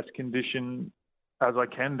in the best condition as I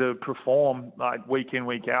can to perform, like, week in,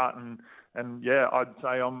 week out. And yeah, I'd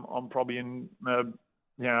say I'm probably in,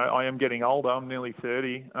 I am getting older. I'm nearly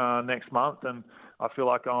 30 next month, and I feel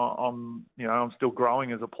like I'm still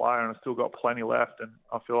growing as a player, and I've still got plenty left, and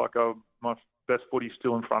I feel like my best footy's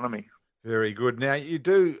still in front of me. Very good. Now, you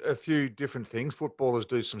do a few different things. Footballers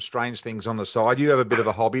do some strange things on the side. You have a bit of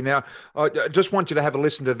a hobby. Now, I just want you to have a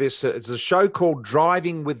listen to this. It's a show called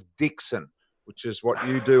Driving with Dixon, which is what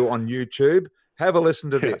you do on YouTube. Have a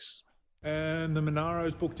listen to this. And the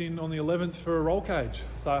Monaro's booked in on the 11th for a roll cage.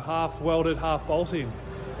 So half welded, half bolting.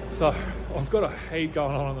 So I've got a heap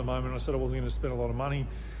going on at the moment. I said I wasn't going to spend a lot of money,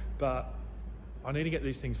 but I need to get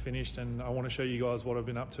these things finished, and I want to show you guys what I've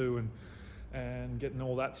been up to and getting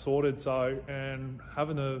all that sorted. So, and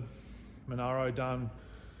having the Monaro done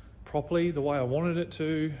properly the way I wanted it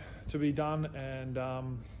to be done, and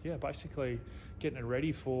basically getting it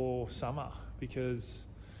ready for summer, because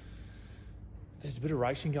there's a bit of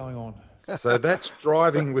racing going on. So that's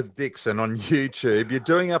Driving with Dixon on YouTube. You're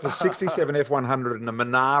doing up a 67 F100 and a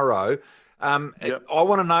Monaro. I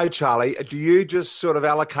want to know, Charlie, do you just sort of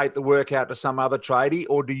allocate the workout to some other tradie,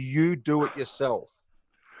 or do you do it yourself?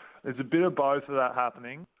 There's a bit of both of that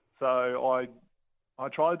happening. So I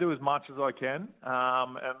try to do as much as I can,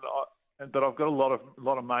 but I've got a lot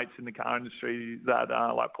of mates in the car industry that,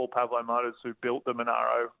 like Paul Pavlo Motors, who built the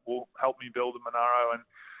Monaro, will help me build the Monaro. And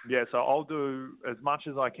yeah, so I'll do as much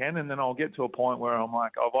as I can, and then I'll get to a point where I'm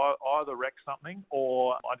like, I've either wrecked something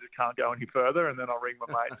or I just can't go any further, and then I'll ring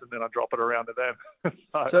my mates and then I drop it around to them.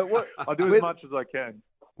 so I do as much as I can.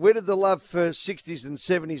 Where did the love for 60s and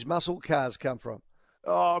 70s muscle cars come from?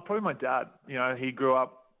 Oh, probably my dad. You know, he grew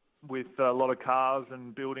up with a lot of cars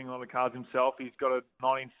and building a lot of cars himself. He's got a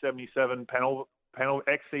 1977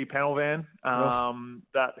 XC panel van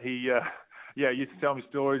that he used to tell me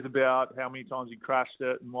stories about how many times he crashed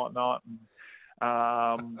it and whatnot. And,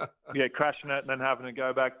 crashing it and then having to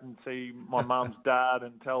go back and see my mum's dad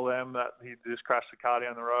and tell them that he just crashed the car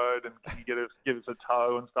down the road and can you give us a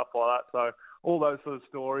tow and stuff like that. So all those sort of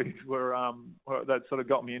stories were that sort of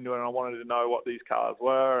got me into it, and I wanted to know what these cars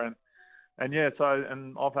were. And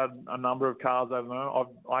I've had a number of cars over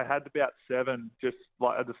there. I had about 7 just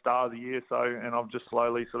like at the start of the year, and I've just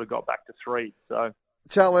slowly sort of got back to 3. So,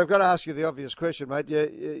 Charlie, I've got to ask you the obvious question, mate.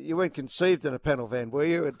 You weren't conceived in a panel van, were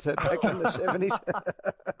you, back in the 70s?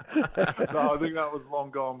 No, I think that was long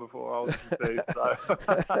gone before I was conceived. So.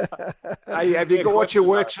 Hey, have you got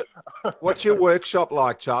what's your workshop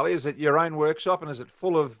like, Charlie? Is it your own workshop, and is it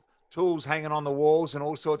full of tools hanging on the walls and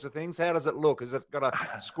all sorts of things? How does it look? Has it got a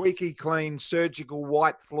squeaky clean surgical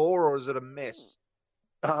white floor, or is it a mess?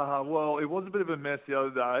 Well, it was a bit of a mess the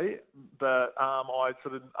other day, but I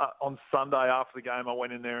sort of on Sunday after the game I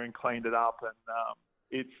went in there and cleaned it up, and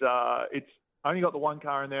it's only got the one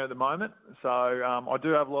car in there at the moment, so I do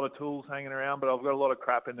have a lot of tools hanging around, but I've got a lot of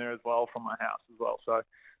crap in there as well from my house as well. So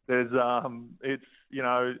there's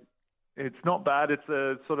it's not bad. It's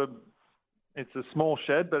a small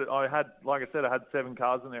shed, but I had 7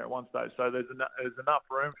 cars in there at one stage, so there's enough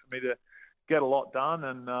room for me to get a lot done.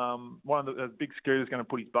 And one of the big Scooter's going to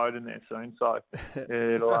put his boat in there soon, so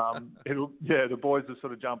the boys are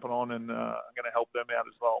sort of jumping on, and I'm going to help them out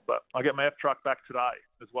as well. But I get my F truck back today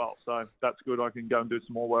as well, so that's good. I can go and do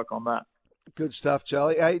some more work on that. Good stuff,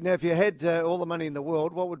 Charlie. Hey, now, if you had all the money in the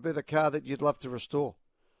world, what would be the car that you'd love to restore?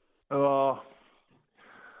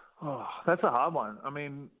 Oh, that's a hard one. I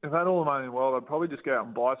mean, if I had all the money in the world, I'd probably just go out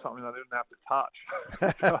and buy something I didn't have to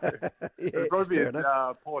touch. It'd probably be a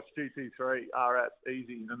Porsche GT3 RS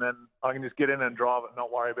easy, and then I can just get in and drive it and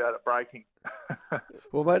not worry about it breaking.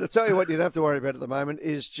 Well, mate, I'll tell you what you don't have to worry about at the moment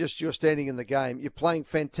is just your standing in the game. You're playing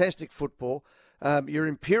fantastic football. You're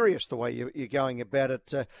imperious the way you're going about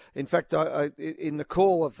it. In fact, in the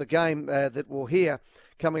call of the game that we'll hear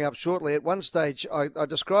coming up shortly, at one stage I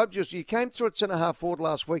described you came through at centre-half forward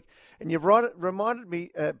last week, and you've reminded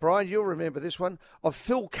me, Brian, you'll remember this one, of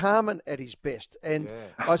Phil Carman at his best. And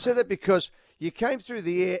I said that because you came through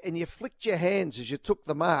the air and you flicked your hands as you took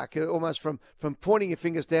the mark, almost from pointing your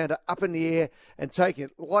fingers down to up in the air and taking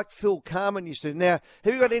it, like Phil Carman used to. Now,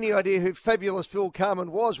 have you got any idea who fabulous Phil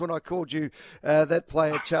Carman was when I called you that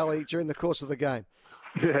player, Charlie, during the course of the game?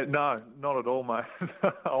 Yeah, no, not at all, mate.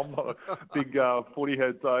 I'm not a big footy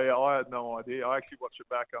head, so I had no idea. I actually watched it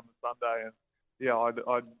back on the Sunday, and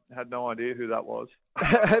I had no idea who that was.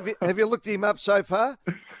 Have you looked him up so far?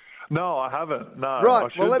 No, I haven't. No.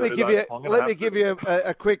 Right. Well, let me give you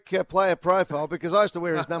a quick player profile, because I used to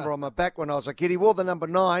wear his number on my back when I was a kid. He wore the number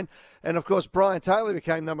 9, and of course Brian Taylor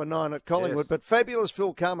became number 9 at Collingwood. Yes. But fabulous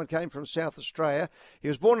Phil Carman came from South Australia. He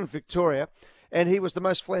was born in Victoria, and he was the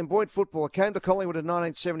most flamboyant footballer. Came to Collingwood in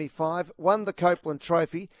 1975, won the Copeland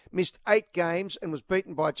Trophy, missed 8 games, and was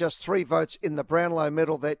beaten by just 3 votes in the Brownlow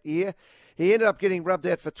medal that year. He ended up getting rubbed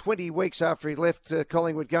out for 20 weeks after he left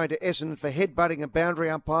Collingwood, going to Essendon for headbutting a boundary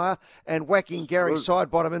umpire and whacking Gary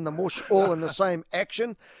Sidebottom in the mush, all in the same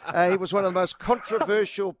action. He was one of the most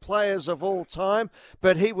controversial players of all time,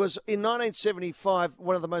 but he was, in 1975,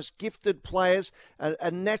 one of the most gifted players, a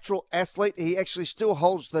natural athlete. He actually still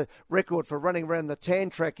holds the record for running around the tan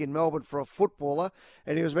track in Melbourne for a footballer,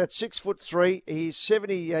 and he was about 6'3". He's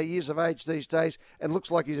 70 years of age these days and looks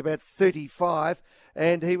like he's about 35.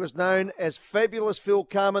 And he was known as Fabulous Phil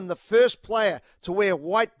Carman, the first player to wear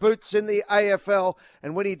white boots in the AFL.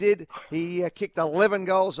 And when he did, he kicked 11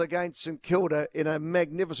 goals against St Kilda in a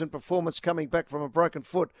magnificent performance, coming back from a broken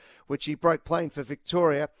foot, which he broke playing for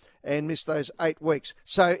Victoria, and missed those 8 weeks.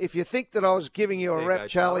 So if you think that I was giving you a rap,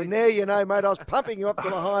 Charlie, now you know, mate, I was pumping you up to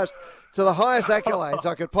the highest accolades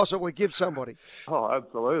I could possibly give somebody. Oh,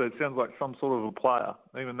 absolutely. It sounds like some sort of a player,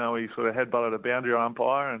 even though he sort of headbutted a boundary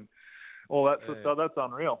umpire and all that sort of stuff. That's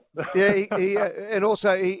unreal. Yeah, and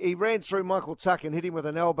also he ran through Michael Tuck and hit him with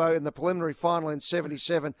an elbow in the preliminary final in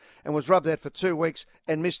 77 and was rubbed out for 2 weeks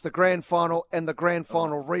and missed the grand final and the grand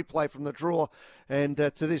final replay from the draw. And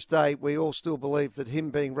to this day, we all still believe that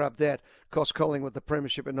him being rubbed out cost Collingwood the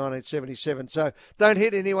premiership in 1977. So don't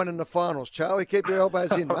hit anyone in the finals, Charlie. Keep your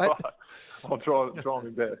elbows in, mate. I'll try my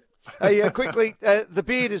best. Hey, quickly, the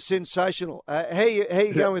beard is sensational. How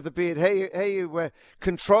you going with the beard? How you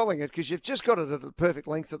controlling it? Because you've just got it at the perfect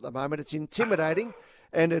length at the moment. It's intimidating,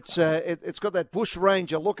 and it's got that bush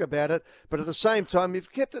ranger look about it. But at the same time,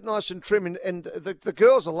 you've kept it nice and trim, and the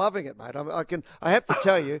girls are loving it, mate. I have to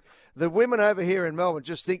tell you, the women over here in Melbourne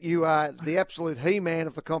just think you are the absolute He-Man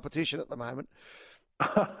of the competition at the moment.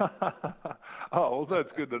 Oh, well, that's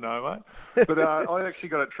good to know, mate. But I actually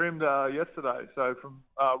got it trimmed yesterday. So from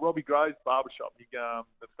Robbie Gray's barbershop, the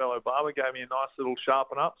fellow barber gave me a nice little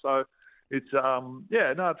sharpen up. So it's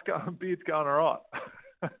beard's going all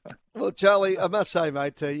right. Well, Charlie, I must say,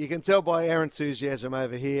 mate, you can tell by our enthusiasm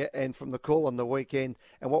over here and from the call on the weekend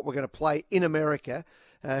and what we're going to play in America.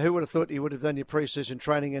 Who would have thought you would have done your pre-season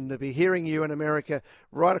training and to be hearing you in America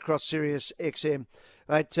right across Sirius XM?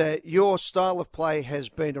 Mate, your style of play has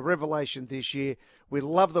been a revelation this year. We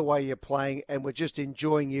love the way you're playing, and we're just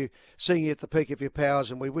enjoying you, seeing you at the peak of your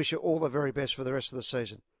powers, and we wish you all the very best for the rest of the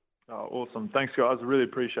season. Oh, awesome. Thanks, guys. I really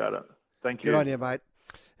appreciate it. Thank you. Good on you, mate.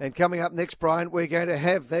 And coming up next, Brian, we're going to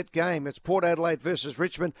have that game. It's Port Adelaide versus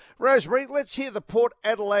Richmond. Rosemary, let's hear the Port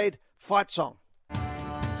Adelaide fight song.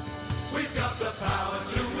 We've got the power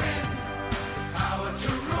to win, power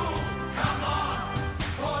to rule. Come on,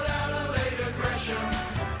 Port Adelaide aggression.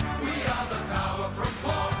 We are the power from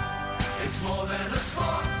Port. It's more than a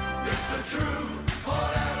sport, it's a true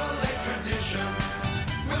Port Adelaide tradition.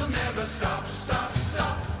 We'll never stop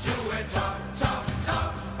till we're top.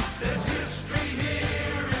 There's history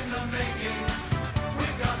here in the making.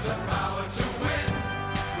 We've got the power to win.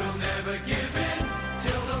 We'll never give in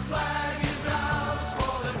till the flag is ours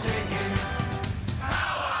for the taking.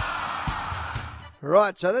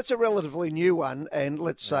 Right, so that's a relatively new one, and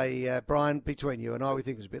let's say, Brian, between you and I, we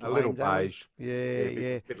think it's a bit lame. A little beige. Yeah.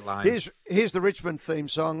 A bit lame. Here's the Richmond theme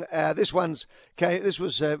song. This was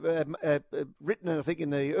written, I think,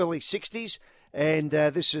 in the early 60s, and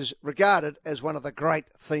this is regarded as one of the great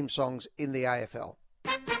theme songs in the AFL.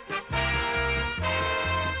 Oh,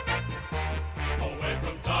 we're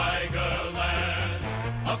from Tigerland,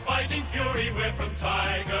 a fighting fury, we're from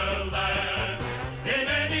Tigerland. In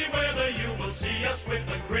any weather you will see us with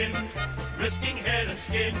a grin, risking head and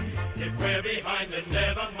skin. If we're behind, then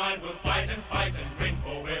never mind, we'll fight and win,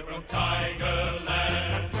 for we're from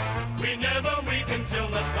Tigerland. We never weaken till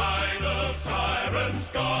the final siren's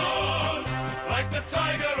gone. Like the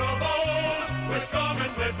tiger of old, we're strong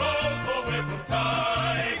and we're bold, for we're from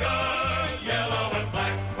Tiger, yellow and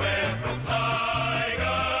black, we're from Tigerland.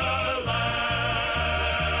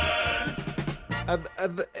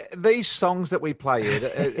 These songs that we play, Ed,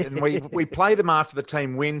 and we play them after the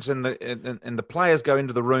team wins, and the players go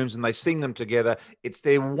into the rooms and they sing them together. It's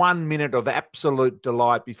their 1 minute of absolute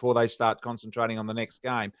delight before they start concentrating on the next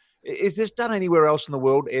game. Is this done anywhere else in the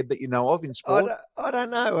world, Ed, that you know of in sport? I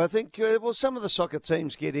don't know. I think, some of the soccer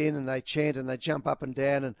teams get in and they chant and they jump up and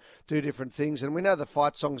down and do different things. And we know the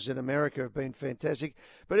fight songs in America have been fantastic.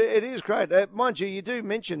 But it is great. Mind you, you do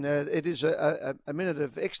mention it is a minute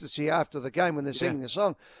of ecstasy after the game when they're singing the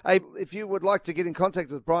song. Hey, if you would like to get in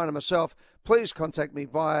contact with Brian and myself, please contact me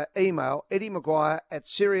via email,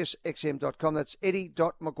 eddieMcGuire@SiriusXM.com. That's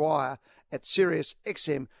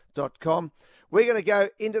eddie.mcguire@SiriusXM.com. We're going to go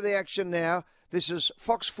into the action now. This is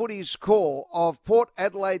Fox Footy's call of Port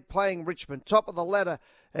Adelaide playing Richmond. Top of the ladder,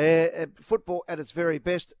 football at its very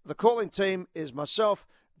best. The calling team is myself,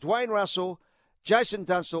 Dwayne Russell, Jason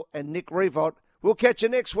Dunstall and Nick Revolt. We'll catch you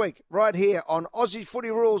next week right here on Aussie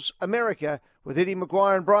Footy Rules America with Eddie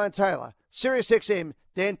McGuire and Brian Taylor. Sirius XM,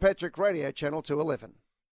 Dan Patrick Radio, Channel 211.